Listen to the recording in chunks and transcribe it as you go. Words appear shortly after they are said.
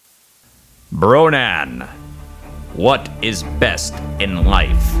Bronan, what is best in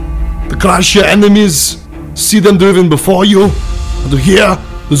life? To crush your enemies, see them driven before you, and to hear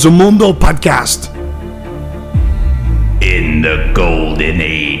the Zumundo podcast. In the golden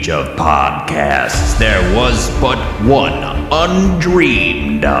age of podcasts, there was but one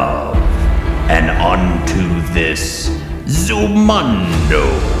undreamed of, and unto this Zumundo,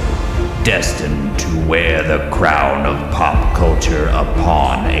 destined to wear the crown of pop culture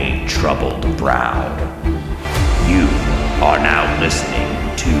upon a troubled brow. You are now listening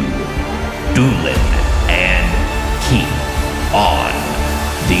to Doolin and Keith on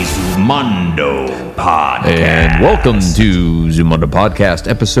the Zumundo Podcast. And welcome to Zumundo Podcast,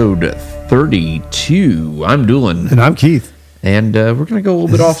 episode 32. I'm Doolin. And I'm Keith. And we're going to go a little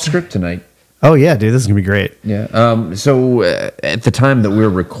bit off script tonight. Oh, yeah, dude, this is going to be great. Yeah. So at the time that we're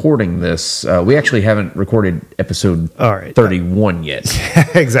recording this, we actually haven't recorded episode 31 yet.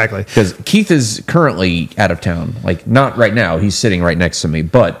 Exactly. Because Keith is currently out of town. Like, not right now. He's sitting right next to me.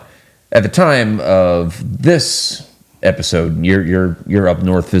 But at the time of this episode, you're up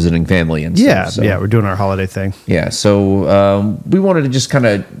north visiting family and stuff. Yeah, so. yeah, we're doing our holiday thing. Yeah, so we wanted to just kind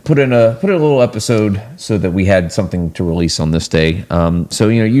of put in a little episode so that we had something to release on this day. So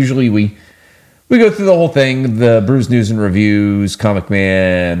usually we go through the whole thing, the Brews News and Reviews, Comic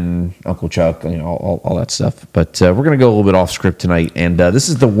Man, Uncle Chuck, all that stuff. But we're going to go a little bit off script tonight, and this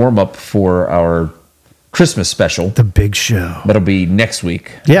is the warm up for our Christmas special. The big show. That'll be next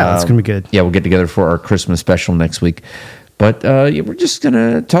week. Yeah, that's going to be good. Yeah, we'll get together for our Christmas special next week. But we're just going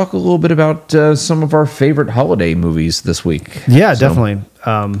to talk a little bit about some of our favorite holiday movies this week. Yeah, definitely.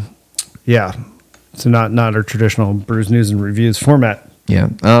 Yeah, so not our traditional Brews News and Reviews format. Yeah.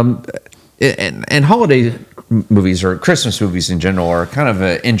 And holiday movies or Christmas movies in general are kind of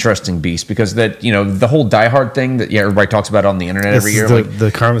an interesting beast because that the whole Die Hard thing that everybody talks about on the internet every year. The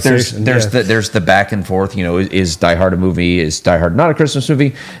conversation. There's the back and forth. Is Die Hard a movie? Is Die Hard not a Christmas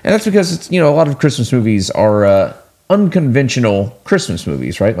movie? And that's because it's a lot of Christmas movies are unconventional Christmas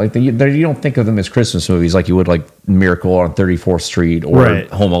movies, right? Like you don't think of them as Christmas movies like you would like Miracle on 34th Street or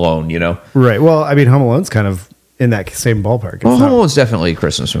Home Alone. Right. Well, I mean, Home Alone's kind of in that same ballpark. Well, Home Alone's definitely a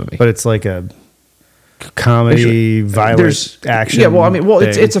Christmas movie, but it's like a comedy, violent action. Yeah, well,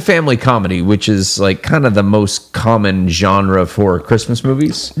 it's a family comedy, which is like kind of the most common genre for Christmas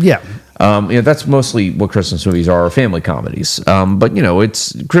movies. Yeah. That's mostly what Christmas movies are family comedies. But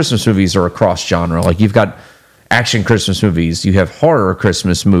it's Christmas movies are a cross genre. Like you've got action Christmas movies, you have horror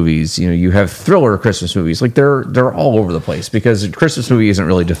Christmas movies, you have thriller Christmas movies. Like they're all over the place because a Christmas movie isn't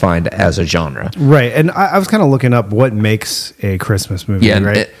really defined as a genre. Right. And I was kind of looking up what makes a Christmas movie, yeah,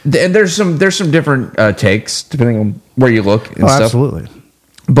 right? And there's some different takes depending on where you look and stuff. Absolutely.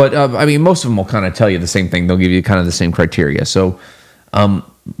 But most of them will kind of tell you the same thing. They'll give you kind of the same criteria. So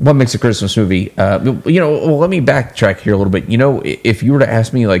what makes a Christmas movie? Let me backtrack here a little bit. If you were to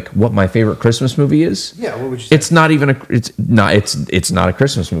ask me like what my favorite Christmas movie is, yeah, what would you say? It's not a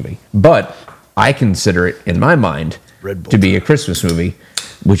Christmas movie, but I consider it in my mind to be a Christmas movie,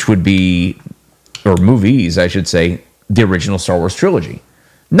 which would be, or movies, I should say, the original Star Wars trilogy.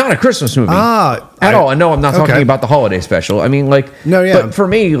 Not a Christmas movie at all. I know I'm not talking about the holiday special. I mean, but for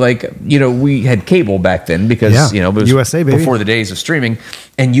me, we had cable back then because, it was USA, baby. Before the days of streaming,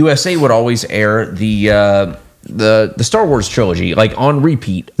 and USA would always air the Star Wars trilogy, like on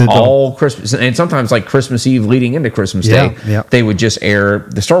repeat all Christmas, and sometimes like Christmas Eve leading into Christmas Day, they would just air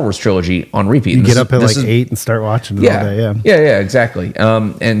the Star Wars trilogy on repeat. You get up at 8 and start watching it all day. Yeah, exactly.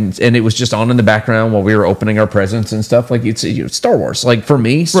 And it was just on in the background while we were opening our presents and stuff. Like it's Star Wars. Like for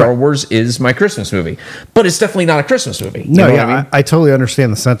me, Star Wars is my Christmas movie, but it's definitely not a Christmas movie. I totally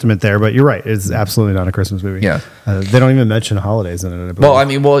understand the sentiment there, but you're right. It's absolutely not a Christmas movie. Yeah, they don't even mention holidays in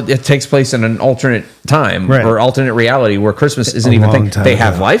it. It takes place in an alternate time, right? Or alternate reality where Christmas isn't even a thing. They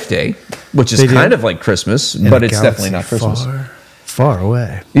have Life Day, which is kind of like Christmas, but it's definitely not Christmas. Far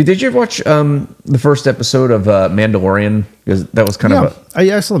away. Did you ever watch the first episode of Mandalorian? Because that was kind of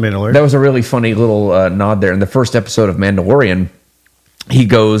I saw the Mandalorian. That was a really funny little nod there. In the first episode of Mandalorian, he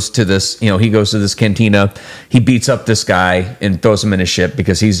goes to this cantina. He beats up this guy and throws him in his ship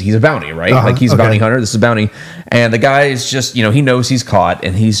because he's a bounty, right? Like he's a bounty hunter. This is a bounty, and the guy is just he knows he's caught,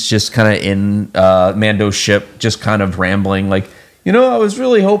 and he's just kind of in Mando's ship, just kind of rambling, like I was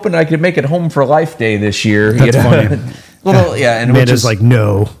really hoping I could make it home for Life Day this year. That's funny. And Mando's like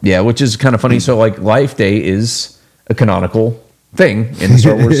no, which is kind of funny. So like Life Day is a canonical thing in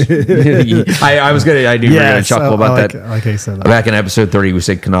Star Wars. I knew you were gonna chuckle about that. Like I said that. Back in episode 30, we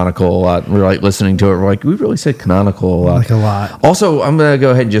said canonical a lot. We were like listening to it. We're like, we really said canonical a lot. Like a lot. Also, I'm gonna go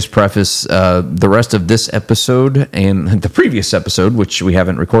ahead and just preface the rest of this episode and the previous episode, which we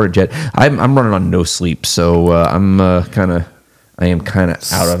haven't recorded yet. I'm running on no sleep, so I am kind of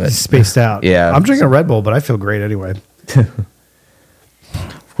out of it, spaced out. Yeah, I'm drinking a Red Bull, but I feel great anyway.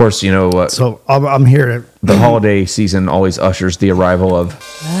 Of course, you know. So I'm here to. The holiday season always ushers the arrival of.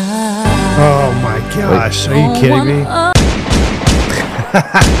 Oh my gosh! Are you kidding me?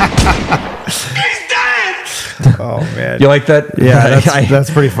 Oh man! You like that? Yeah,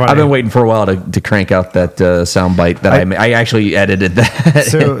 that's pretty funny. I've been waiting for a while to crank out that sound bite that I actually edited that.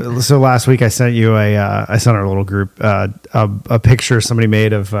 So last week I sent you I sent our little group a picture somebody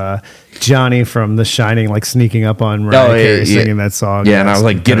made of Johnny from The Shining like sneaking up on Mariah Carey singing that song. Yeah, and I was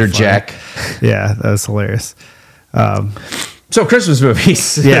like, "Get her, Jack." Yeah, that was hilarious. So Christmas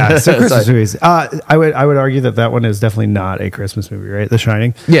movies. Yeah, so Christmas movies. I would argue that one is definitely not a Christmas movie, right? The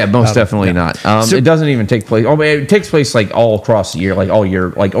Shining. Yeah, most definitely not. It doesn't even take place. Oh, it takes place like all across the year, like all year,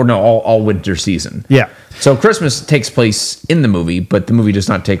 like all winter season. Yeah. So Christmas takes place in the movie, but the movie does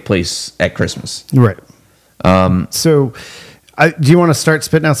not take place at Christmas. Right. So. Do you want to start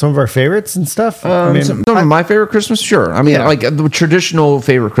spitting out some of our favorites and stuff? Some of my favorite Christmas, sure. I mean, like the traditional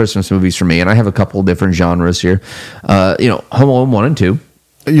favorite Christmas movies for me, and I have a couple of different genres here. Home Alone 1 and 2.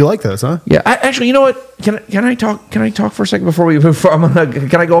 You like those, huh? Yeah. Actually, you know what? Can I talk? Can I talk for a second before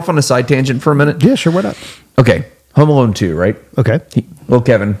can I go off on a side tangent for a minute? Yeah, sure. Why not? Okay. Home Alone 2, right? Okay. Little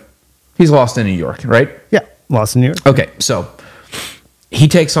Kevin, he's lost in New York, right? Yeah, lost in New York. Okay, so he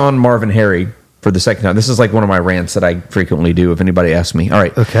takes on Marv and Harry for the second time. This is like one of my rants that I frequently do if anybody asks me. All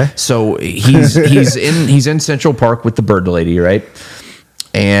right. Okay. So he's in Central Park with the bird lady, right?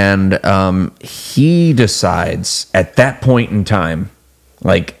 And he decides at that point in time,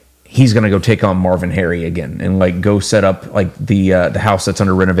 like he's gonna go take on Marv and Harry again and like go set up like the house that's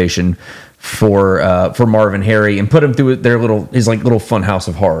under renovation for Marv and Harry and put him through his little fun house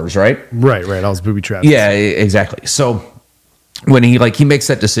of horrors, right? Right. All his booby traps. Yeah, exactly. So when he makes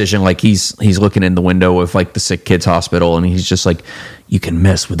that decision, like he's looking in the window of like the sick kids hospital, and he's just like, you can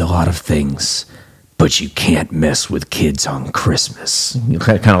mess with a lot of things, but you can't mess with kids on Christmas.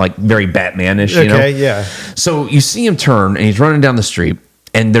 Kind of like very Batman-ish, you know? Okay, yeah. So you see him turn, and he's running down the street,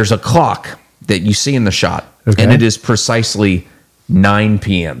 and there's a clock that you see in the shot, and it is precisely 9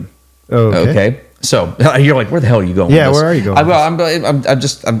 p.m. Okay. So you're like, where the hell are you going? Yeah, with this? where are you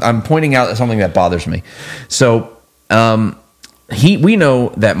going? I'm pointing out something that bothers me. So we know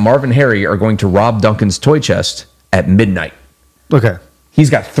that Marv and Harry are going to rob Duncan's toy chest at midnight. Okay. He's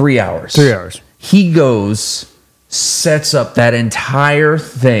got 3 hours. 3 hours. He goes, sets up that entire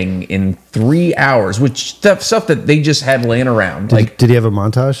thing in 3 hours, which stuff that they just had laying around. Did he have a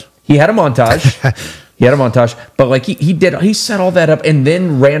montage? He had a montage. But like he set all that up and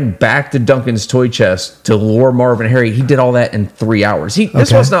then ran back to Duncan's toy chest to lure Marv and Harry. He did all that in 3 hours.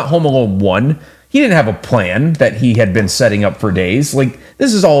 This was not Home Alone 1. He didn't have a plan that he had been setting up for days. Like,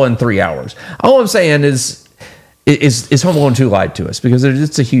 this is all in 3 hours. All I'm saying is Home Alone 2 lied to us because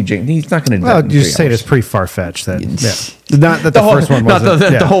it's a huge. He's not going to do that. Well, you're saying it's pretty far fetched. Not that the first one wasn't.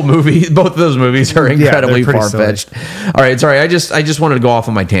 The whole movie. Both of those movies are incredibly far fetched. All right, sorry. I just wanted to go off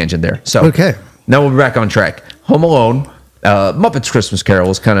on my tangent there. So okay, now we'll be back on track. Home Alone, Muppets Christmas Carol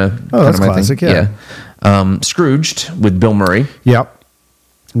is kind of that's classic. Thing. Yeah. Scrooged with Bill Murray. Yep.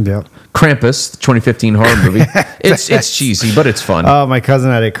 Krampus, the 2015 horror movie. It's cheesy, but it's fun. Oh, my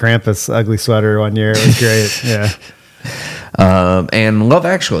cousin had a Krampus ugly sweater one year. It was great. Yeah. And Love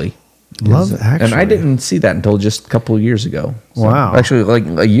Actually. And I didn't see that until just a couple of years ago. So, wow. Actually, like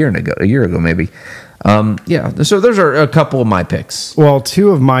a year ago maybe. So those are a couple of my picks. Well,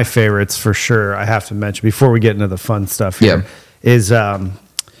 two of my favorites for sure I have to mention before we get into the fun stuff here is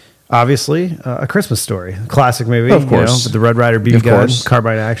obviously A Christmas Story. Classic movie. Of course. With the Red Ryder BB gun,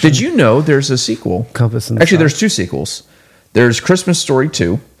 carbine action. Did you know there's a sequel? Compass and Actually, there's two sequels. There's Christmas Story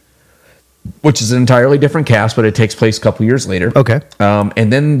 2, which is an entirely different cast, but it takes place a couple years later. Okay.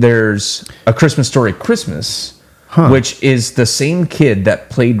 And then there's A Christmas Story Christmas, which is the same kid that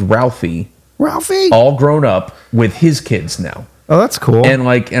played Ralphie, all grown up with his kids now. Oh, that's cool. And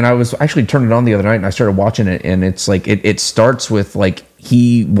I was actually turning it on the other night, and I started watching it, and it's like it starts with like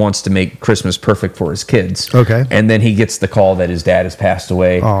he wants to make Christmas perfect for his kids. Okay. And then he gets the call that his dad has passed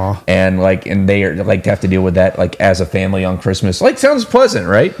away. Aw. And they are like have to deal with that like as a family on Christmas. Like sounds pleasant,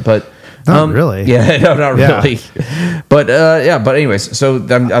 right? But Not really. Yeah, no, not Yeah. really. But but anyways, so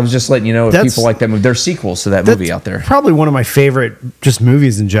I was just letting you know if people like that movie. There's sequels to that movie out there. Probably one of my favorite just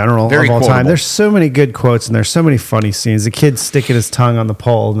movies in general Very of all quotable. time. There's so many good quotes and there's so many funny scenes. The kid sticking his tongue on the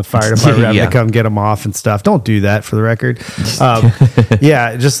pole and the fire department having Yeah. to come get him off and stuff. Don't do that, for the record.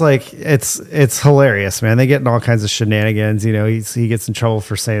 Yeah, just like it's hilarious, man. They get in all kinds of shenanigans. You know, he gets in trouble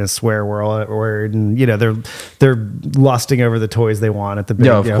for saying a swear word, and you know they're lusting over the toys they want at the big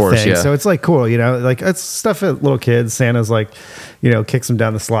of course, thing. yeah. So it's like cool, you know, like it's stuff that little kids. Santa's like, you know, kicks him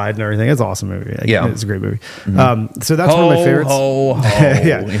down the slide and everything. It's an awesome movie. Like, Yeah. it's a great movie. So that's one of my favorites. Ho, ho.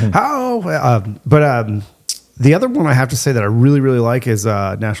 Yeah. But the other one I have to say that I really, really like is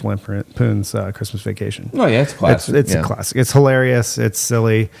National Lampoon's Christmas Vacation. Oh yeah, it's classic. It's a classic. It's hilarious. It's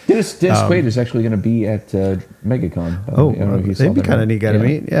silly. Dennis Quaid is actually going to be at MegaCon. Oh, I don't know if you saw they'd be that, kind of right? neat guy to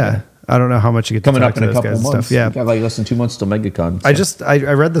meet. Yeah. I don't know how much you get to Coming talk up to in a those couple guys of and months. stuff. Yeah. Got like less than 2 months till MegaCon. So. I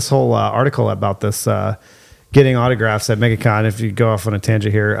read this whole article about this getting autographs at MegaCon. If you go off on a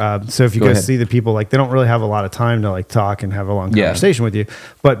tangent here, so if you go ahead. see the people, like they don't really have a lot of time to like talk and have a long conversation with you,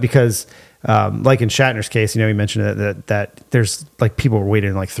 but because like in Shatner's case, you know, he mentioned that there's like people were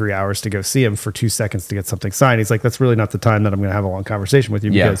waiting like 3 hours to go see him for 2 seconds to get something signed. He's like, that's really not the time that I'm going to have a long conversation with you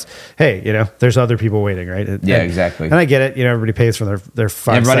because, hey, you know, there's other people waiting, right? Yeah, exactly. And I get it. You know, everybody pays for their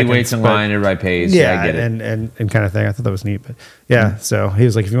 5 Everybody seconds. waits in line. Everybody pays. Yeah, I get it. and kind of thing. I thought that was neat, but yeah. So he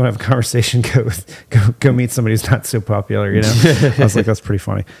was like, if you want to have a conversation, go meet somebody who's not so popular. You know, I was like, that's pretty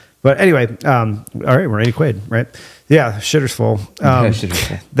funny. But anyway, all right, we're Randy Quaid, right? Yeah, shitter's full. Shitter's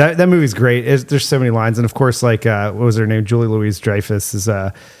full. That movie's great. There's so many lines, and of course, like what was her name? Julie Louis-Dreyfus is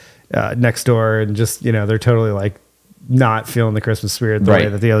next door, and just you know they're totally like not feeling the Christmas spirit the way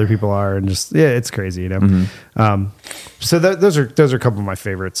that the other people are, and just it's crazy, you know. Mm-hmm. So those are a couple of my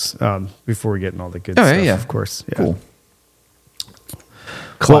favorites. Before we get in all the good stuff, yeah. of course. Yeah. Cool.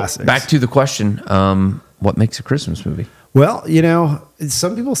 Classics. Well, back to the question: what makes a Christmas movie? Well, you know,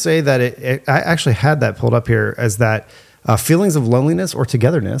 some people say that I actually had that pulled up here as that feelings of loneliness or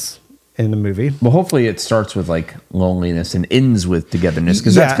togetherness in the movie. Well, hopefully it starts with like loneliness and ends with togetherness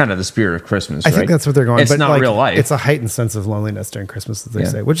because that's kind of the spirit of Christmas. I think that's what they're going. It's but not like, real life. It's a heightened sense of loneliness during Christmas that they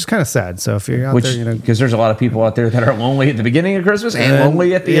say, which is kind of sad. So if you're out there, you know, because there's a lot of people out there that are lonely at the beginning of Christmas and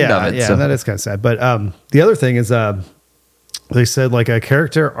lonely at the end of it. Yeah, so. that is kind of sad. But the other thing is, they said like a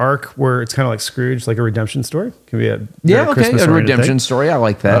character arc where it's kind of like Scrooge, like a redemption story. Can be a a redemption story. I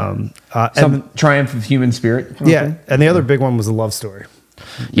like that. Some triumph of human spirit. Yeah, and the other big one was a love story.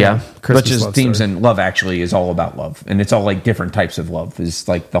 Yeah, Christmas which is love themes story. and love actually is all about love, and it's all like different types of love. Is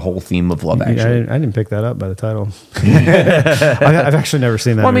like the whole theme of love. Yeah, Actually, I didn't pick that up by the title. I've actually never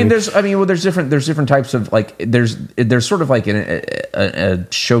seen that. Well, I mean, movie. there's different types of like there's sort of like a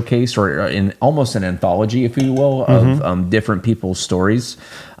showcase or in almost an anthology, if you will, of different people's stories,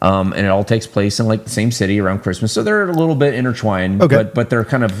 and it all takes place in like the same city around Christmas, so they're a little bit intertwined, but they're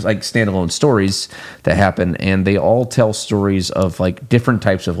kind of like standalone stories that happen, and they all tell stories of like different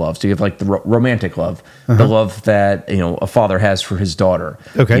types of love. So you have like the romantic love, the love that you know a father has for his daughter,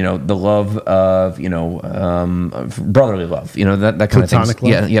 you know the love of brotherly love, you know that kind Platonic of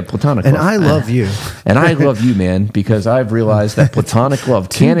thing. love? Yeah, platonic And love. I love you. And I love you, man, because I've realized that platonic love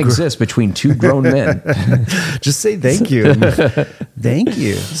can exist between two grown men. Just say thank you. Thank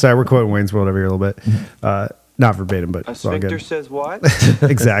you. Sorry, we're quoting Wayne's World over here a little bit. Not verbatim, but A it's all sphincter good. says what?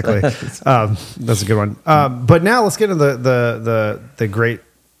 Exactly. That's a good one. But now let's get into the great,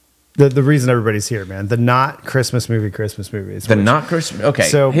 the reason everybody's here, man. The not Christmas movies. Not Christmas. Okay,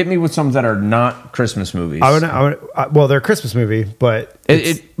 So- hit me with some that are not Christmas movies. Well, they're a Christmas movie, but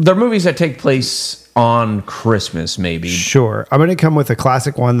They're movies that take place on Christmas, maybe. sure. I'm going to come with a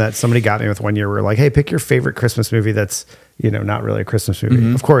classic one that somebody got me with one year. We're like, hey, pick your favorite Christmas movie that's, you know, not really a Christmas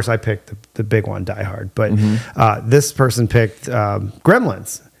movie. Of course, I picked the big one, Die Hard. But this person picked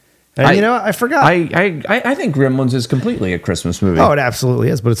Gremlins. And I forgot. I think Gremlins is completely a Christmas movie. Oh, it absolutely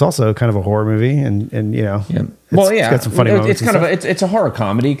is, but it's also kind of a horror movie, and you know, it's got some funny moments. It's kind of it's a horror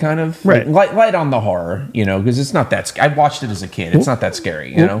comedy, kind of Right. like light on the horror, you know, because it's not that. I watched it as a kid. It's not that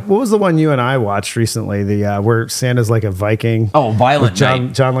scary, you know. What was the one you and I watched recently? The where Santa's like a Viking. Oh, Violent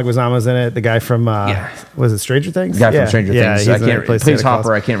Night. John Leguizamo's in it. The guy from was it Stranger Things? Guy from Stranger Things. he's I in it, can't. plays Please Santa Claus.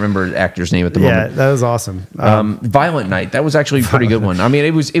 Hopper. I can't remember the actor's name at the Yeah, moment. that was awesome. Violent Night. That was actually a pretty good one. I mean,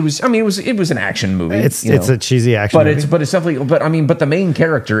 it was an action movie. It's you know. a cheesy action, but movie. it's definitely. But the main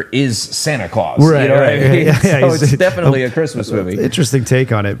character is Santa Claus. Right, You know what I right, mean? yeah, So he's- it's definitely a Christmas movie. Interesting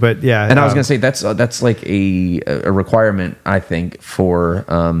take on it, but yeah. And I was going to say that's like a requirement, I think, for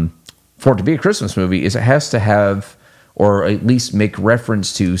it to be a Christmas movie is it has to have or at least make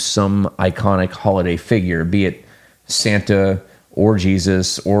reference to some iconic holiday figure, be it Santa or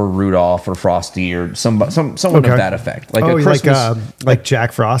Jesus or Rudolph or Frosty or someone of that effect. Like a Christmas, like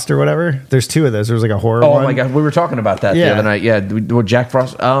Jack Frost or whatever. There's two of those. There was like a horror one. Oh my god, we were talking about that the other night. Yeah, Jack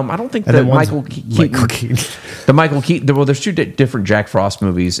Frost. I don't think that Michael Keaton. The Michael Keaton. Well, there's two different Jack Frost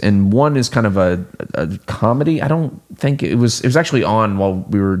movies, and one is kind of a comedy. I don't think it was actually on while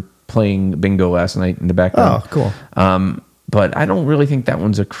we were playing bingo last night in the background. Oh, cool. But I don't really think that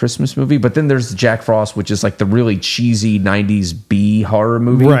one's a Christmas movie. But then there's Jack Frost, which is like the really cheesy 90s B horror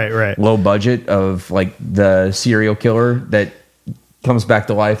movie. Right. Low budget of like the serial killer that comes back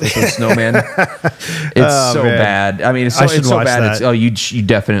to life with a snowman. It's so bad. I mean, it's so bad. That. You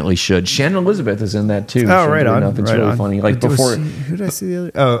definitely should. Shannon Elizabeth is in that too. Oh, right on. It's really funny. Like before. Who did I see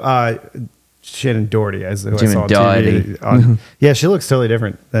the other? Shannon Doherty, as who I saw on Doherty. TV. Yeah, she looks totally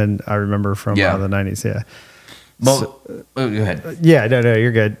different than I remember from the 90s. Yeah. Well, go ahead. Yeah, no,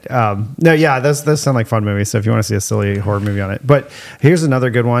 you're good. Those sound like fun movies. So if you want to see a silly horror movie on it, but here's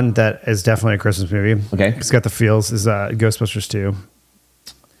another good one that is definitely a Christmas movie. Okay, it's got the feels. Is Ghostbusters 2.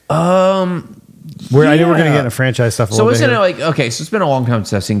 I know we're gonna get into franchise stuff. So isn't it like so it's been a long time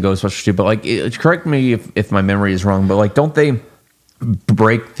since I've seen Ghostbusters 2, but like, correct me if my memory is wrong, but like, don't they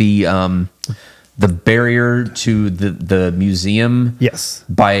break the barrier to the museum? Yes.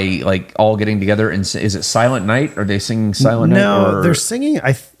 By like all getting together, and is it Silent Night? Are they singing Silent Night? No, they're singing.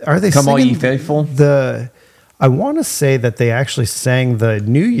 Are they? Come singing All Ye Faithful? I want to say that they actually sang the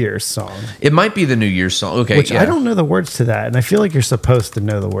New Year's song. It might be the New Year's song. Okay, which I don't know the words to that, and I feel like you're supposed to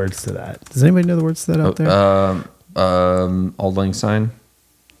know the words to that. Does anybody know the words to that out there? Auld Lang Syne.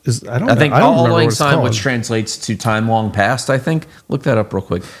 I think Auld Lang Syne, which translates to time long past. I think. Look that up real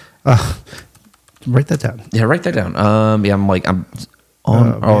quick. Write that down. Yeah, write that down. I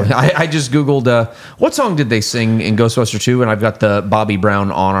just Googled what song did they sing in Ghostbusters 2, and I've got the Bobby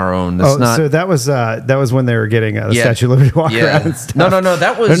Brown On Our Own. So that was when they were getting the Statue of Liberty walk around and stuff. No,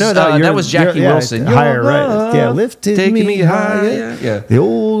 that was Jackie Wilson. Higher, right? Yeah, lifted me higher. Yeah, the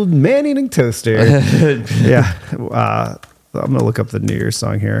old man-eating toaster. Yeah, I'm gonna look up the New Year's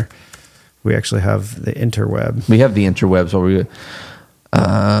song here. We actually have the interweb. We have the interwebs.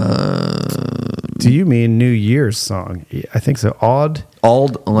 Do you mean New Year's song? I think so. Auld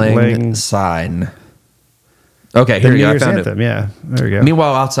Lang Syne. Okay, here you go. I found anthem. Yeah, there you go.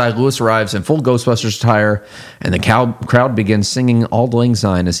 Meanwhile, outside, Lewis arrives in full Ghostbusters attire, and the crowd begins singing Auld Lang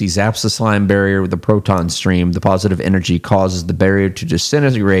Syne as he zaps the slime barrier with a proton stream. The positive energy causes the barrier to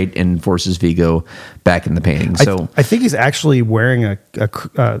disintegrate and forces Vigo back in the painting. So I think he's actually wearing a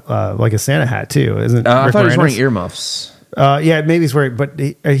Santa hat too, isn't? I thought he was wearing earmuffs. Yeah, maybe he's wearing, but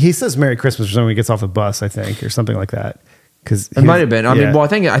he says "Merry Christmas" or something when he gets off the bus, I think, or something like that. Because it might have been. I mean,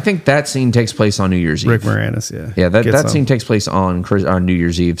 I think that scene takes place on New Year's Eve. Rick Moranis, yeah, that scene takes place on New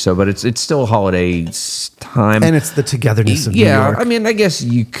Year's Eve. So, but it's still a holiday time, and it's the togetherness of New York. I mean, I guess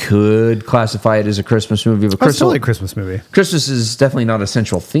you could classify it as a Christmas movie, but it's still a Christmas movie. Really is definitely not a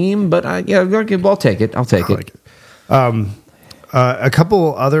central theme, but I'll take it. I'll take it. Like it. A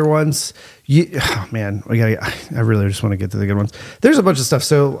couple other ones. I really just want to get to the good ones. There's a bunch of stuff.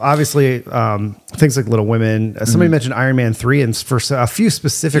 So obviously, things like Little Women. Somebody mentioned Iron Man 3, and for a few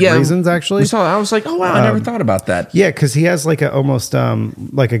specific reasons, actually. I was like, oh wow, I never thought about that. Yeah, because he has like almost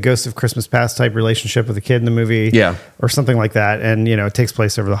like a Ghost of Christmas Past type relationship with a kid in the movie, or something like that. And it takes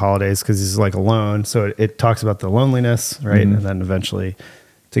place over the holidays because he's like alone. So it talks about the loneliness, right, and then eventually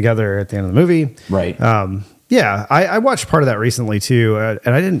together at the end of the movie, right. Yeah, I watched part of that recently too,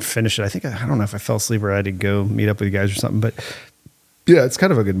 and I didn't finish it. I don't know if I fell asleep or I had to go meet up with you guys or something, but yeah, it's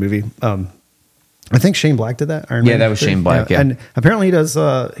kind of a good movie. I think Shane Black did that. Iron Man that was 3. Shane Black. Yeah, and apparently he does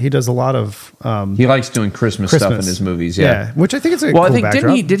a lot of. He likes doing Christmas stuff in his movies. Yeah, which I think it's a cool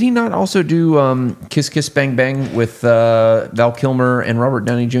backdrop. Did he not also do Kiss Kiss Bang Bang with Val Kilmer and Robert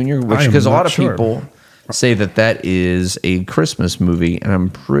Downey Jr.? Which because a lot of people say that is a Christmas movie, and I'm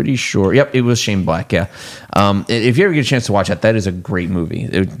pretty sure. Yep, it was Shane Black. Yeah, if you ever get a chance to watch that is a great movie.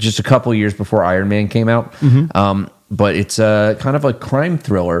 It was just a couple years before Iron Man came out, but it's kind of a crime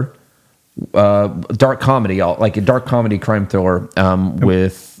thriller, dark comedy, like a dark comedy crime thriller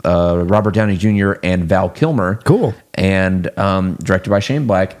with Robert Downey Jr. and Val Kilmer. Cool. And directed by Shane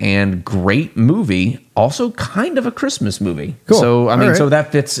Black, and great movie. Also kind of a Christmas movie. Cool. So, so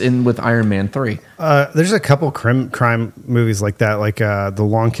that fits in with Iron Man 3. There's a couple crime movies like that, like The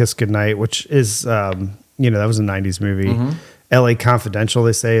Long Kiss Goodnight, which is, that was a 90s movie. LA Confidential,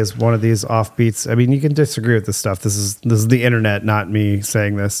 they say, is one of these offbeats. I mean, you can disagree with this stuff. This is the internet, not me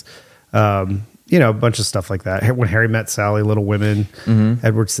saying this. A bunch of stuff like that. When Harry Met Sally, Little Women,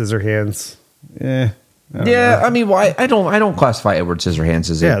 Edward Scissorhands. I mean, I don't classify Edward Scissorhands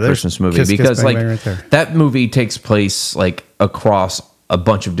as a Christmas movie because like right that movie takes place like across a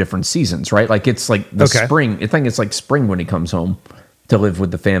bunch of different seasons, right? Like it's like the spring. I think it's like spring when he comes home to live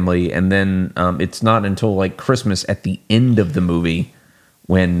with the family, and then it's not until like Christmas at the end of the movie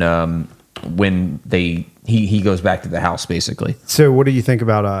when he goes back to the house, basically. So, what do you think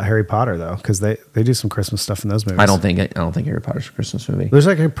about Harry Potter though? Because they do some Christmas stuff in those movies. I don't think Harry Potter's a Christmas movie. There's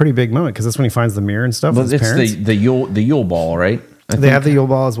like a pretty big moment because that's when he finds the mirror and stuff. Well, with his it's parents. the Yule Ball, right? They have the Yule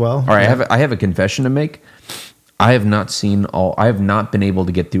Ball as well. All right, I have a confession to make. I have not been able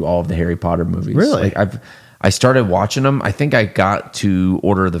to get through all of the Harry Potter movies. Really? Like I started watching them. I think I got to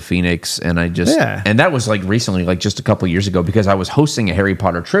Order of the Phoenix, and and that was like recently, like just a couple years ago, because I was hosting a Harry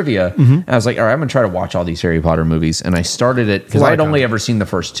Potter trivia, and I was like, all right, I'm gonna try to watch all these Harry Potter movies, and I started it because I had only ever seen the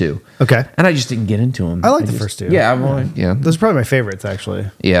first two. Okay, and I just didn't get into them. I like the first two. Yeah, yeah. Those are probably my favorites, actually.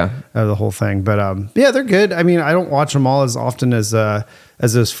 Yeah, of the whole thing. But yeah, they're good. I mean, I don't watch them all as often as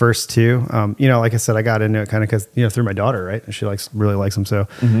those first two. Like I said, I got into it kind of because through my daughter, right? And she really likes them. So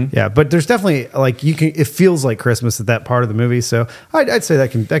yeah, but there's definitely like it feels like Christmas at that part of the movie. So I'd say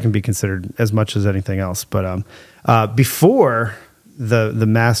that can be considered as much as anything else. But before the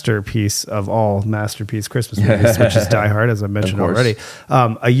masterpiece of all masterpiece Christmas movies, which is Die Hard, as I mentioned already,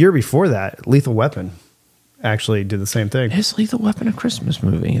 a year before that, Lethal Weapon actually did the same thing. Is Lethal Weapon a Christmas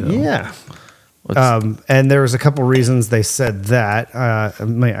movie, though? Yeah. And there was a couple reasons they said that. I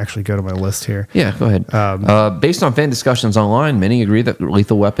might actually go to my list here. Yeah, go ahead. Based on fan discussions online, many agree that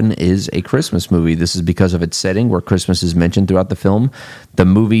Lethal Weapon is a Christmas movie. This is because of its setting, where Christmas is mentioned throughout the film. The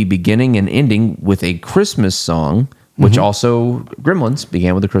movie beginning and ending with a Christmas song, which also Gremlins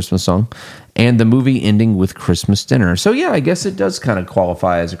began with a Christmas song, and the movie ending with Christmas dinner. So yeah, I guess it does kind of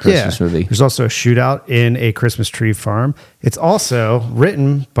qualify as a Christmas movie. There's also a shootout in a Christmas tree farm. It's also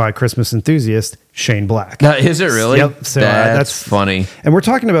written by Christmas enthusiast Shane Black. Is it really? Yep. So that's funny. And we're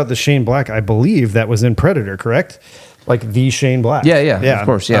talking about the Shane Black, I believe, that was in Predator, correct? Like the Shane Black. Yeah, of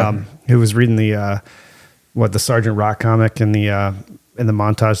course, yeah. Who was reading the Sergeant Rock comic in the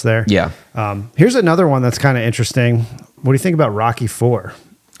montage there. Yeah. Here's another one that's kind of interesting. What do you think about Rocky IV?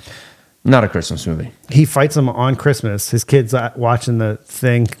 Not a Christmas movie. He fights him on Christmas. His kid's watching the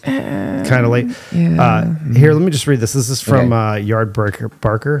thing kind of late. Yeah. Here, let me just read this. This is from Yard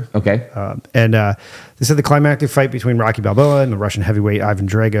Barker. Okay. And they said the climactic fight between Rocky Balboa and the Russian heavyweight Ivan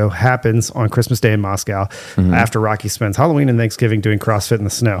Drago happens on Christmas Day in Moscow after Rocky spends Halloween and Thanksgiving doing CrossFit in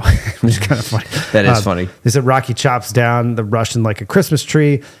the snow, which is kind of funny. That is funny. They said Rocky chops down the Russian like a Christmas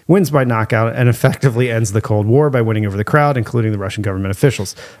tree, wins by knockout, and effectively ends the Cold War by winning over the crowd, including the Russian government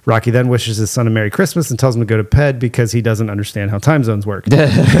officials. Rocky then wishes his son a Merry Christmas and tells him to go to bed because he doesn't understand how time zones work,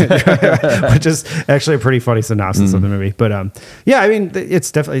 which is actually a pretty funny synopsis of the movie. But yeah, I mean,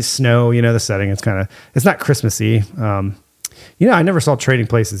 it's definitely snow, the setting. It's not Christmassy. I never saw Trading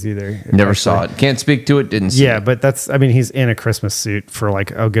Places either. Never saw it. Can't speak to it. Didn't see it. Yeah, but he's in a Christmas suit for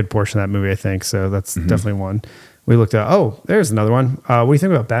like a good portion of that movie, I think. So that's definitely one we looked at. Oh, there's another one. What do you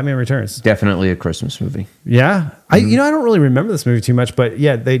think about Batman Returns? Definitely a Christmas movie. Yeah. I don't really remember this movie too much, but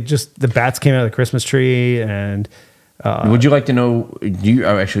yeah, the bats came out of the Christmas tree and... would you like to know? Would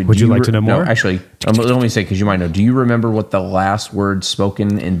you like to know more? No, actually, let me say, because you might know. Do you remember what the last word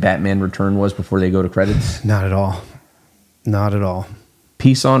spoken in Batman Return was before they go to credits? Not at all. Not at all.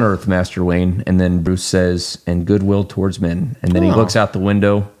 Peace on earth, Master Wayne. And then Bruce says, and goodwill towards men. And then he looks out the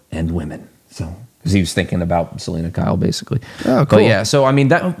window and women. So, because he was thinking about Selena Kyle, basically. Oh, cool. But yeah, so I mean,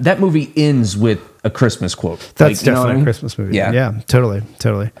 that movie ends with a Christmas quote. That's definitely a Christmas movie. Yeah, totally.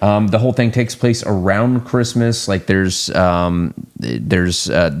 The whole thing takes place around Christmas. Like there's the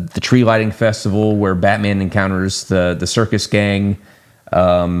tree lighting festival where Batman encounters the circus gang.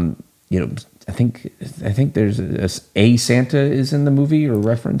 I think there's a Santa is in the movie or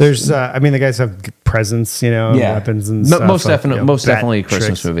reference. There's the guys have presents, weapons and stuff. Most definitely a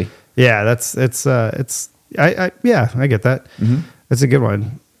Christmas movie. Yeah, I get that. That's a good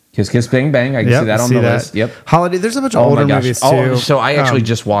one. Kiss Kiss Bang Bang. I can see that on the list. Yep. Holiday. There's a bunch of older movies too. So I actually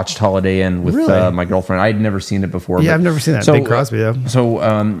just watched Holiday Inn with my girlfriend. I'd never seen it before. Yeah, I've never seen that. Big Crosby though. So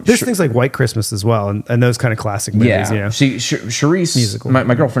there's things like White Christmas as well, and those kind of classic movies. Yeah. Charisse,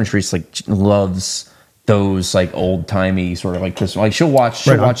 my girlfriend Charisse, loves those like old timey sort of like Christmas. Like she'll watch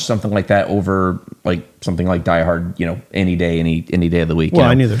something like that over like something like Die Hard, any day, any day of the week. Well,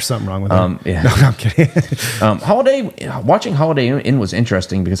 I knew there's something wrong with it. Yeah. No, I'm kidding. Watching Holiday Inn was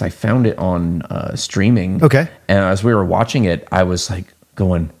interesting because I found it on streaming. Okay. And as we were watching it, I was like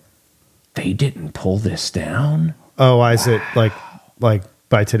going, they didn't pull this down. Oh, why is it like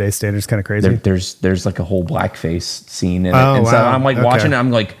by today's standards kind of crazy? There's like a whole blackface scene in it. And so I'm like watching it,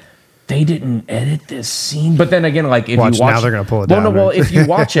 I'm like, they didn't edit this scene. But then again, like if Watch, you watch, now they're gonna pull it well, down. No, well, right? if you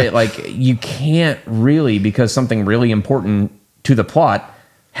watch it, like you can't really, because something really important to the plot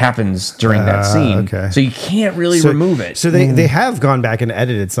happens during that scene. Okay. So you can't really remove it. So they have gone back and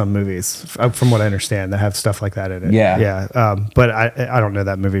edited some movies, from what I understand, that have stuff like that in it. Yeah. Yeah. But I don't know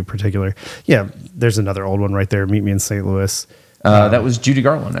that movie in particular. Yeah. There's another old one right there. Meet Me in St. Louis. That was Judy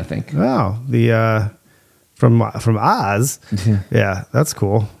Garland, I think. Oh, the from Oz. Yeah, that's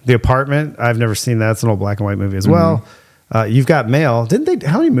cool. The Apartment. I've never seen that. It's an old black and white movie as well. You've Got Mail. Didn't they?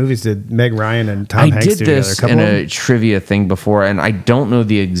 How many movies did Meg Ryan and Tom Hanks do together? I did this in a trivia thing before, and I don't know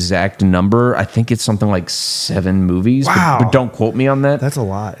the exact number. I think it's something like 7 movies. Wow. But don't quote me on that. That's a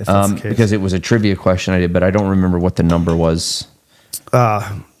lot. If that's the case. Because it was a trivia question I did, but I don't remember what the number was.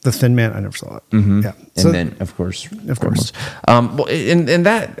 The Thin Man. I never saw it. Yeah. And then, of course. Well, and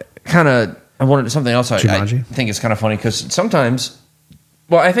that kind of, I wanted something else I think is kind of funny, because sometimes,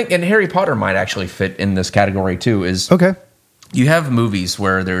 well, I think, and Harry Potter might actually fit in this category too, is Okay. you have movies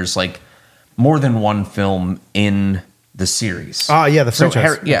where there's like more than one film in the series. Oh, yeah, the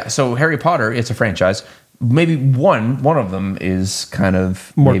franchise. So Harry Potter, it's a franchise. Maybe one of them is kind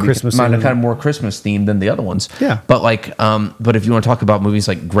of More Christmas kind of themed. more Christmas themed than the other ones. Yeah. But like, but if you want to talk about movies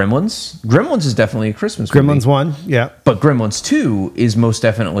like Gremlins is definitely a Christmas movie. Gremlins 1. Yeah. But Gremlins 2 is most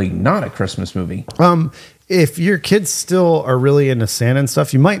definitely not a Christmas movie. If your kids still are really into Santa and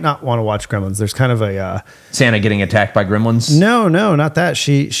stuff, you might not want to watch Gremlins. There's kind of a Santa getting attacked by gremlins. no, not that.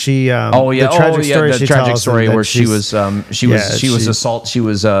 She The tragic story where she was assaulted.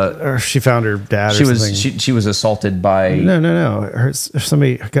 Or she found her dad. She or was something. she was assaulted by No.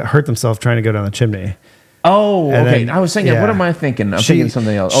 Somebody got hurt themselves trying to go down the chimney. Oh, And okay. then- I was thinking, yeah. what am I thinking? I'm She- thinking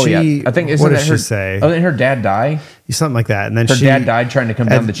something else. Oh, she- yeah. I think what did she say? Oh, didn't her dad die? Something like that. And then Her dad died trying to come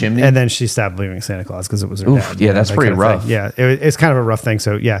down the chimney? And then she stopped believing Santa Claus because it was her Oof, dad. yeah, that's that pretty kind of rough. thing. Yeah, it's kind of a rough thing.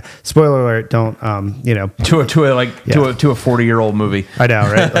 So yeah, spoiler alert. Don't To a 40-year-old movie. I know,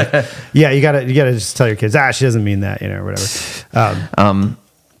 right? Like, yeah, you gotta just tell your kids, she doesn't mean that, or whatever.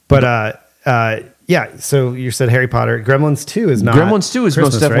 Yeah. So you said Harry Potter. Gremlins 2 is not. Gremlins 2 is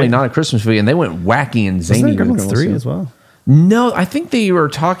Christmas, most definitely right? not a Christmas movie, and they went wacky and Wasn't zany. there with Gremlins 3 2. as well? No, I think they were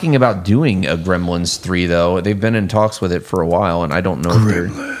talking about doing a Gremlins 3 though. They've been in talks with it for a while, and I don't know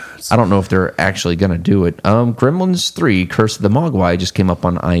if they're actually going to do it. Gremlins 3: Curse of the Mogwai just came up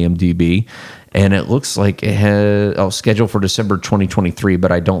on IMDb, and it looks like it has scheduled for December 2023,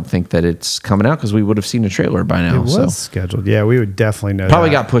 but I don't think that it's coming out because we would have seen a trailer by now. It was scheduled. Yeah, we would definitely know. Probably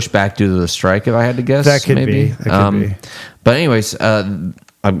that. got pushed back due to the strike, if I had to guess. That could maybe. be. That could be. But anyways,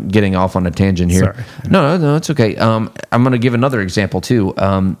 I'm getting off on a tangent here. Sorry. No, it's okay. I'm going to give another example too.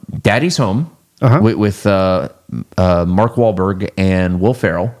 Daddy's Home with Mark Wahlberg and Will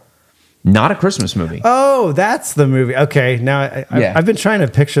Ferrell. Not a Christmas movie. Oh, that's the movie. Okay, now I've been trying to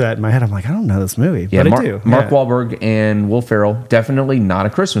picture that in my head. I'm like, I don't know this movie, but I do. Mark Wahlberg and Will Ferrell, definitely not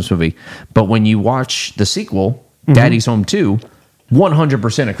a Christmas movie. But when you watch the sequel, Daddy's Home 2,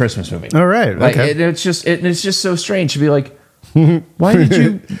 100% a Christmas movie. All right, Like, okay. it's just so strange to be like, why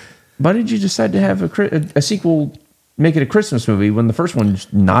did you decide to have a sequel, make it a Christmas movie when the first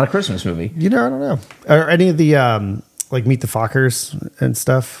one's not a Christmas movie? I don't know. Are any of the like Meet the Fockers and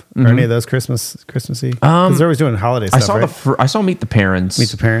stuff? Are any of those Christmassy? Because they're always doing holiday stuff. I saw Meet the Parents. Meet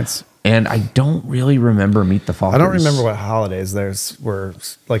the Parents. And I don't really remember Meet the Fockers. I don't remember what holidays theirs were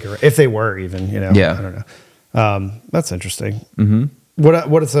like, if they were even. Yeah. I don't know. That's interesting. Mm-hmm.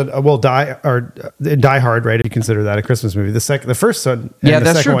 What is Die Hard, right? If you consider that a Christmas movie, the first one, and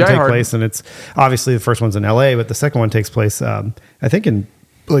the second one take place, and it's obviously the first one's in L.A., but the second one takes place, I think in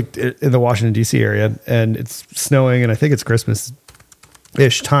the Washington D.C. area, and it's snowing, and I think it's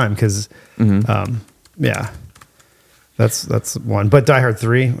Christmas-ish time because, that's one. But Die Hard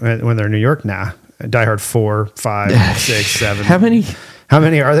 3 when they're in New York, nah. Die Hard 4, 5, 6, 7. How many? How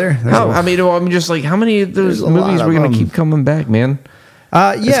many are there? I'm just like, how many of those movies are going to keep coming back, man?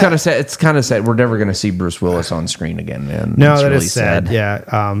 It's kind of sad. It's kind of sad. We're never going to see Bruce Willis on screen again, man. No, it's that really is sad.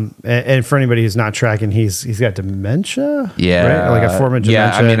 Yeah. And for anybody who's not tracking, he's got dementia. Yeah, right? Like a form of dementia.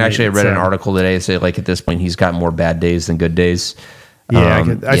 Yeah, I mean, actually, I read an article today that said like at this point he's got more bad days than good days. Yeah,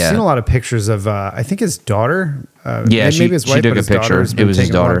 I've seen a lot of pictures of. I think his daughter. Maybe his wife, she took but a his daughter picture. has It been was his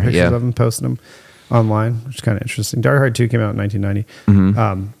taking a lot of daughter. pictures Yeah, of him, posting them online, which is kind of interesting. Die Hard 2 came out in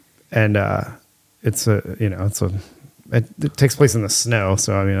 1990, and it takes place in the snow,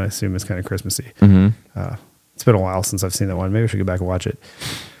 so I mean, I assume it's kind of Christmassy. It's been a while since I've seen that one. Maybe I should go back and watch it.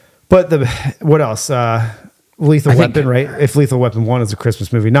 But what else? Lethal Weapon, right? If Lethal Weapon 1 is a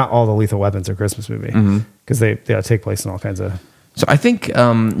Christmas movie, not all the Lethal Weapons are Christmas movie because they take place in all kinds of. So I think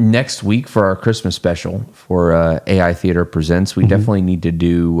next week for our Christmas special for AI Theater Presents, we definitely need to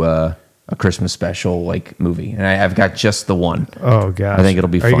do a Christmas special like movie, and I've got just the one. Oh gosh, I think it'll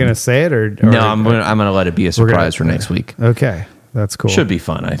be fun. Are you going to say it or no? I'm gonna let it be a surprise for next week. Okay, that's cool. Should be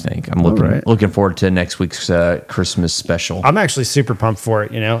fun. I think I'm looking forward to next week's Christmas special. I'm actually super pumped for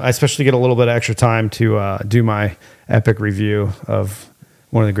it. I especially get a little bit of extra time to do my epic review of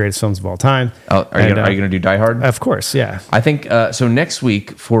one of the greatest films of all time. Oh, are you going to do Die Hard? Of course, yeah. I think so. Next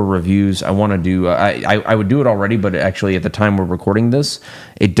week for reviews, I want to do. I would do it already, but actually, at the time we're recording this,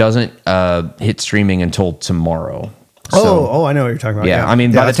 it doesn't hit streaming until tomorrow. So, I know what you're talking about. Yeah, I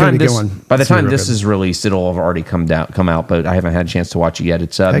mean, by the time this is is released, it'll have already come out. But I haven't had a chance to watch it yet.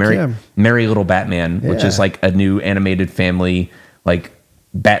 It's Merry Little Batman, which is like a new animated family like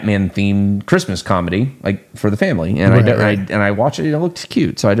Batman themed Christmas comedy, like for the family, and I watch it. It looks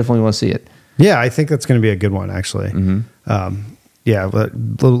cute, so I definitely want to see it. Yeah, I think that's going to be a good one, actually. Yeah,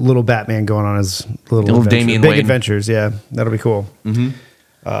 little Batman going on his little Damian big Wayne adventures. Yeah, that'll be cool.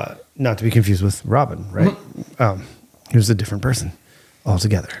 Not to be confused with Robin, right? He was a different person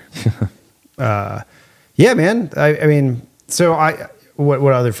altogether. Yeah, man. I mean, so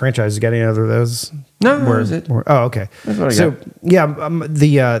what other franchises? Got any other of those? No, that was it. Oh, okay. That's what I so got. yeah,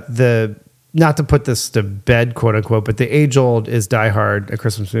 the not to put this to bed, quote unquote, but the age old is Die Hard a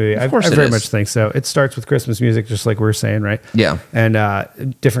Christmas movie? Of course, I very much think so. It starts with Christmas music, just like we're saying, right? Yeah,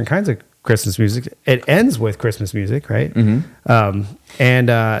 and different kinds of Christmas music. It ends with Christmas music, right? And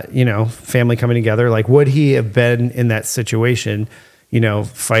family coming together. Like, would he have been in that situation?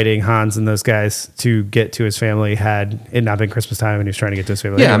 Fighting Hans and those guys to get to his family had it not been Christmas time and he was trying to get to his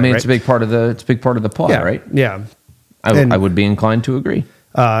family. Yeah, anyway, it's a big part of the plot, right? Yeah, I would be inclined to agree.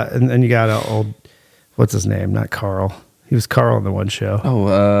 And you got old, what's his name? Not Carl. He was Carl in the one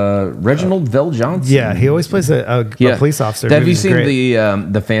show. Reginald Vell Johnson. Yeah, he always plays a police officer. Have you seen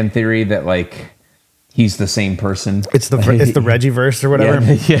the fan theory that like he's the same person? It's the Reggie verse or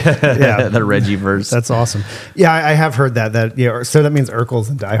whatever. Yeah, the Reggie verse. That's awesome. Yeah, I have heard that. Yeah, so that means Urkel's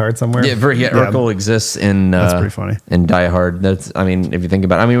in Die Hard somewhere. Yeah, Urkel exists in. That's pretty funny. In Die Hard, if you think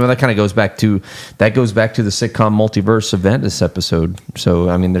about it, that kind of goes back to the sitcom Multiverse event this episode. So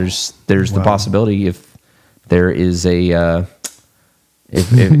there's the possibility if there is a.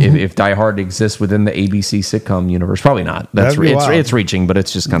 If Die Hard exists within the ABC sitcom universe, probably not. It's reaching, but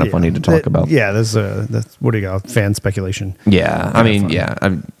it's just kind of funny to talk about. Yeah, that's what do you got? Fan speculation. Yeah,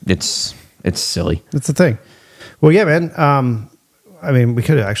 it's silly. It's the thing. Well, yeah, man. We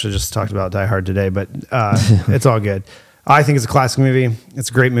could have actually just talked about Die Hard today, but it's all good. I think it's a classic movie. It's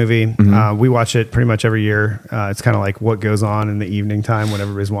a great movie. We watch it pretty much every year. It's kind of like what goes on in the evening time when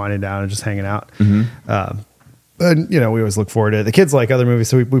everybody's winding down and just hanging out. And we always look forward to it. The kids like other movies,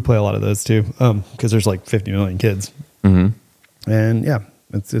 so we play a lot of those too, because there's like 50 million kids. And yeah,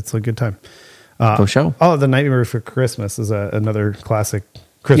 it's a good time. For sure. Oh, The Nightmare Before Christmas is another classic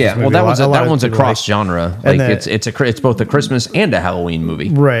Christmas movie. Well, that one's a cross genre. Like it's both a Christmas and a Halloween movie.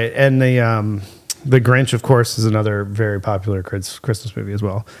 Right, and the Grinch, of course, is another very popular Christmas movie as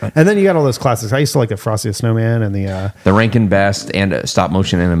well. And then you got all those classics. I used to like the Frosty the Snowman and the Rankin Bass and stop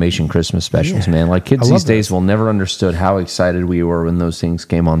motion animation Christmas specials, man. Like kids these days will never understood how excited we were when those things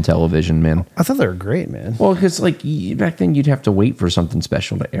came on television, man. I thought they were great, man. Well, because back then you'd have to wait for something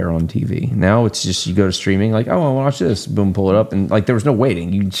special to air on TV. Now it's just you go to streaming, like, oh, I want to watch this, boom, pull it up, and like there was no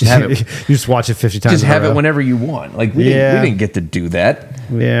waiting. You just have it. You just watch it 50 times. Just have it whenever you want. Like we didn't get to do that.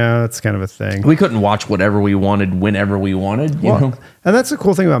 Yeah, that's kind of a thing. We couldn't watch whatever we wanted whenever we wanted. You know? And that's the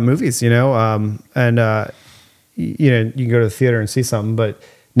cool thing about movies, you can go to the theater and see something, but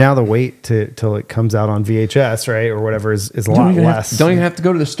now the wait till it comes out on VHS, right, or whatever is a lot less. Don't even have to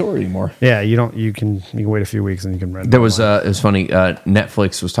go to the store anymore. Yeah, you can wait a few weeks and you can rent. There was it was funny.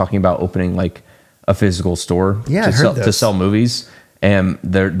 Netflix was talking about opening like a physical store to sell movies, and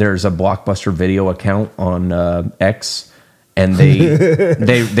there's a Blockbuster Video account on X. And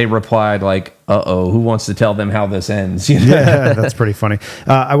they replied like, who wants to tell them how this ends? Yeah, that's pretty funny.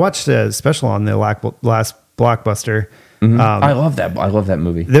 I watched a special on the last Blockbuster. I love that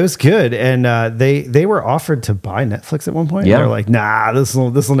movie. That was good, and they were offered to buy Netflix at one point. Yeah, they're like, nah, this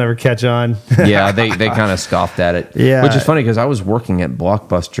will never catch on. Yeah, they kind of scoffed at it. Yeah, which is funny because I was working at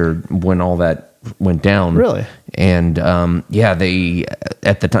Blockbuster when all that went down. Really? And they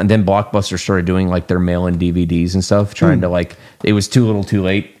at the time then Blockbuster started doing like their mail-in DVDs and stuff, trying to like it was too little too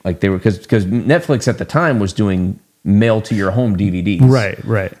late. Like they were because Netflix at the time was doing mail to your home DVDs.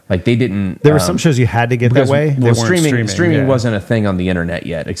 Right. Like they didn't. There were some shows you had to get that way. Well, streaming wasn't a thing on the internet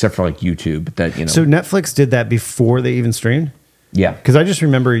yet, except for like YouTube. So Netflix did that before they even streamed. Yeah, because I just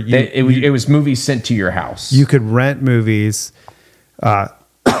remember it was movies sent to your house. You could rent movies.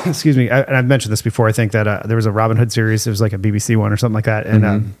 Excuse me, and I've mentioned this before. I think that there was a Robin Hood series. It was like a BBC one or something like that,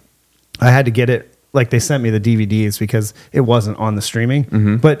 and I had to get it. Like they sent me the DVDs because it wasn't on the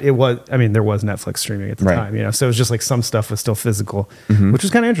streaming, but it was. I mean, there was Netflix streaming at the time, you know. So it was just like some stuff was still physical, which was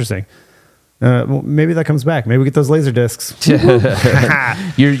kind of interesting. Well, maybe that comes back. Maybe we get those laser discs.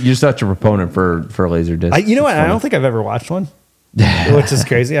 You're such a proponent for laser discs. You know what? I don't think I've ever watched one, which is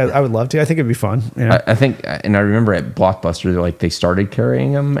crazy. I would love to. I think it'd be fun. You know? I think, and I remember at Blockbuster, like they started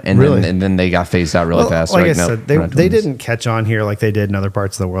carrying them, and then they got phased out really fast. Like I said, they didn't catch on here like they did in other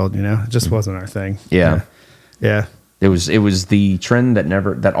parts of the world. You know, it just wasn't our thing. Yeah. Yeah. It was the trend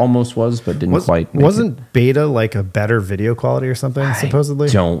that almost was, but didn't quite. Wasn't beta like a better video quality or something? Supposedly,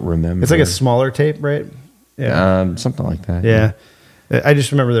 don't remember. It's like a smaller tape, right? Yeah, something like that. Yeah. I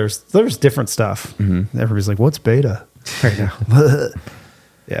just remember there's different stuff. Everybody's like, "What's beta?" right now?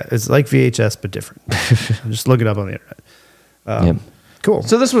 Yeah, it's like VHS but different. Just look it up on the internet. Cool.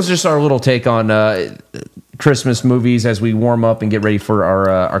 So this was just our little take on Christmas movies as we warm up and get ready for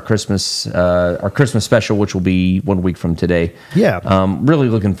our Christmas special, which will be 1 week from today. Yeah. Really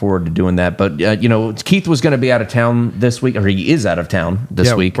looking forward to doing that. But Keith was going to be out of town this week, or he is out of town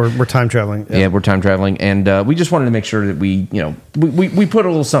this week. We're time traveling. Yeah, we're time traveling, and we just wanted to make sure that we put a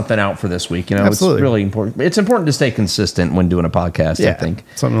little something out for this week. Absolutely. It's really important. It's important to stay consistent when doing a podcast. I think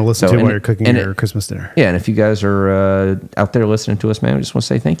something to listen to while you're cooking your Christmas dinner. Yeah, and if you guys are out there listening to us, man, I just want to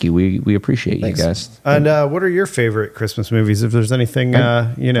say thank you. We appreciate you guys. And what are your favorite Christmas movies? If there's anything,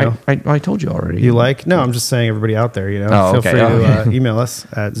 I told you already. You like? No, I'm just saying everybody out there, feel free to email us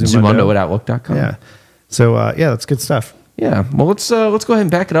at Zumundo@outlook.com. Yeah. So, that's good stuff. Yeah. Well, let's go ahead and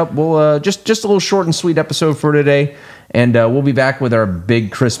back it up. We'll just a little short and sweet episode for today, and we'll be back with our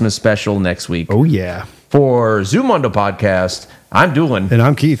big Christmas special next week. Oh, yeah. For Zumundo Podcast, I'm Doolin. And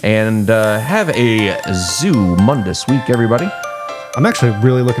I'm Keith. And have a Zoomundous week, everybody. I'm actually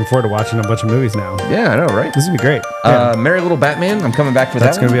really looking forward to watching a bunch of movies now. Yeah, I know, right? This is going to be great. Merry Little Batman. I'm coming back for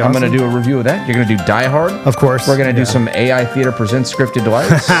That's that. Gonna be awesome. I'm going to do a review of that. You're going to do Die Hard. Of course. We're going to do some AI Theater Presents Scripted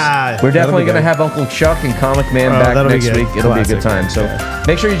Delights. We're definitely going to have Uncle Chuck and Comic Man back next week. It'll be a good time. So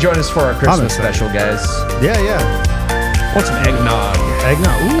make sure you join us for our Christmas special, guys. Yeah. Want some eggnog?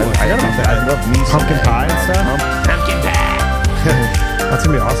 Eggnog. Ooh, I don't know. I love me some pumpkin pie and stuff. Pumpkin pie. That's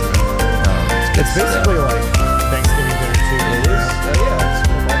going to be awesome. It's basically like